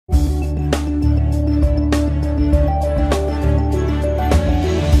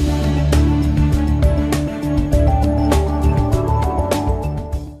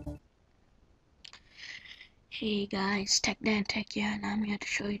guys, TechDanTech here, and I'm here to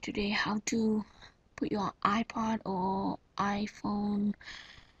show you today how to put your iPod or iPhone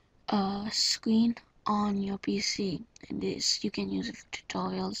screen on your PC. And this you can use it for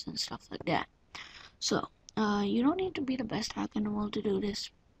tutorials and stuff like that. So you don't need to be the best hacker in the world to do this.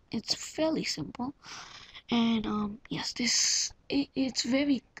 It's fairly simple, and yes, it's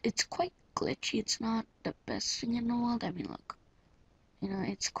quite glitchy. It's not the best thing in the world. I mean, look,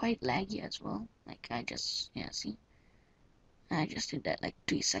 it's quite laggy as well. Like see. I just did that like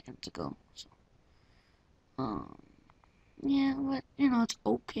 3 seconds ago. So, yeah, but it's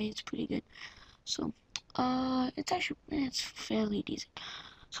okay. It's pretty good. So, it's fairly decent.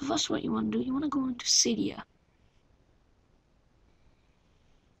 So first, what you want to do, you want to go into Cydia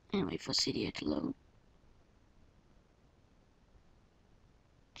and wait for Cydia to load.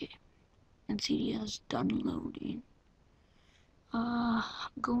 Okay, and Cydia's done loading.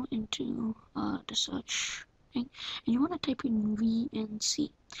 Go into the search thing, and you want to type in VNC.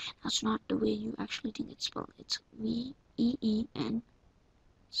 That's not the way you actually think it's spelled. It's VEENCY.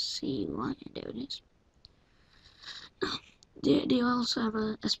 There it is. They also have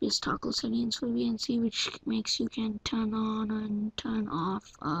a SPS toggle settings for VNC, which makes you can turn on and turn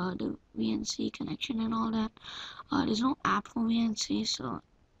off the VNC connection and all that. There's no app for VNC, so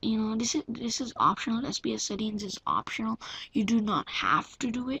this is optional. SPS settings is optional. You do not have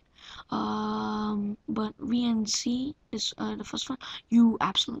to do it. But VNC is the first one. You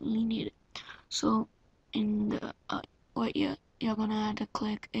absolutely need it. So in the what you're gonna have to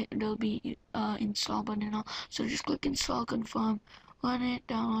click it. There'll be install button and all. So just click install, confirm, run it,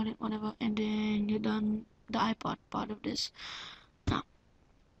 download it, whatever, and then you're done the iPod part of this. Now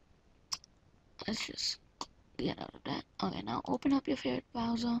let's just get out of that. Okay, now open up your favorite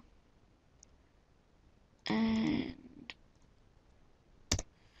browser and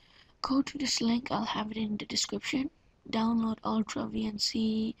go to this link. I'll have it in the description. Download Ultra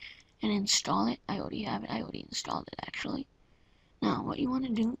VNC and install it. I already have it. I already installed it actually. Now what you want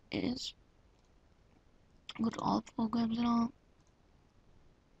to do is go to all programs and all,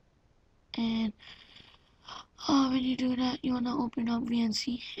 and when you do that, you want to open up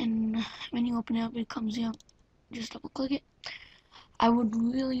VNC, and when you open it up, it comes here. Just double click it. I would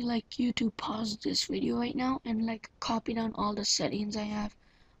really like you to pause this video right now and like copy down all the settings I have,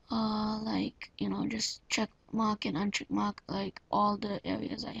 just check mark and uncheck mark like all the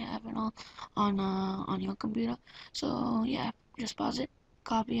areas I have and all on your computer. So yeah, just pause it,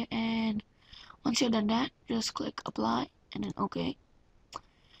 copy it, and once you're done that, just click apply and then OK.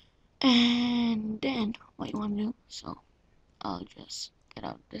 And then what you want to do, so I'll just get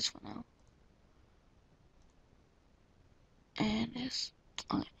out this for now. And this.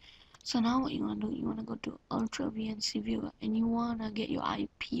 Okay. So now what you want to do, you want to go to Ultra VNC Viewer and you want to get your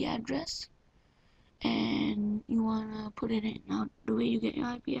IP address and you want to put it in. Now the way you get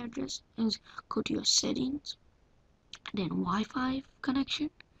your IP address is go to your settings, then Wi-Fi connection,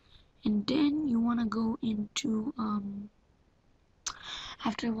 and then you want to go into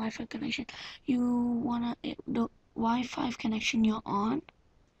after the Wi-Fi connection, you want to the Wi-Fi connection you're on,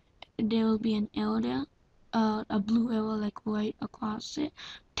 there will be an arrow there, a blue arrow like right across it.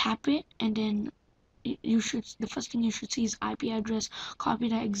 Tap it, and then the first thing you should see is IP address. Copy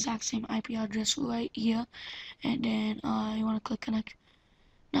that exact same IP address right here, and then you want to click connect.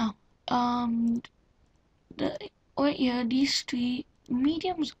 Now right here, these three,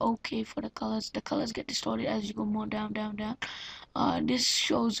 medium's okay for the colors. The colors get distorted as you go more down. This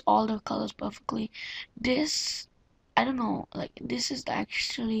shows all the colors perfectly. This, I don't know, like this is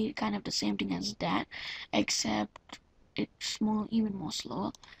actually kind of the same thing as that, except it's even more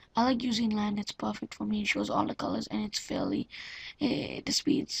slower. I like using land. It's perfect for me. It shows all the colors and it's fairly the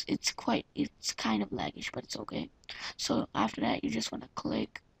speeds. It's kind of laggish, but it's okay. So after that, you just want to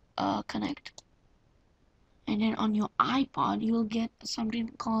click connect. And then on your iPod, you'll get something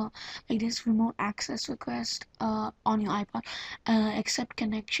called like this remote access request on your iPod. Accept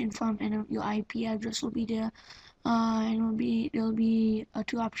connection from, and your IP address will be there. And there'll be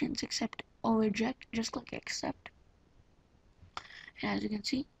two options: accept or reject. Just click accept. And as you can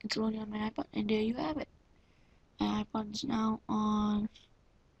see, it's loading on my iPod, and there you have it. My iPod is now on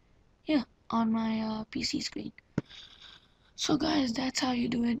my PC screen. So guys, that's how you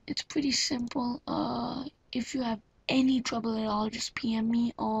do it. It's pretty simple. If you have any trouble at all, just PM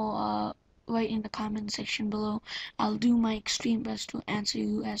me or write in the comment section below. I'll do my extreme best to answer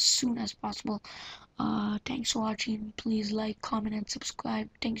you as soon as possible. Thanks for watching. Please like, comment, and subscribe.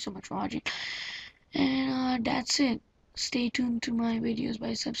 Thank you so much for watching. And that's it. Stay tuned to my videos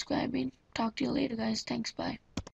by subscribing. Talk to you later, guys. Thanks. Bye.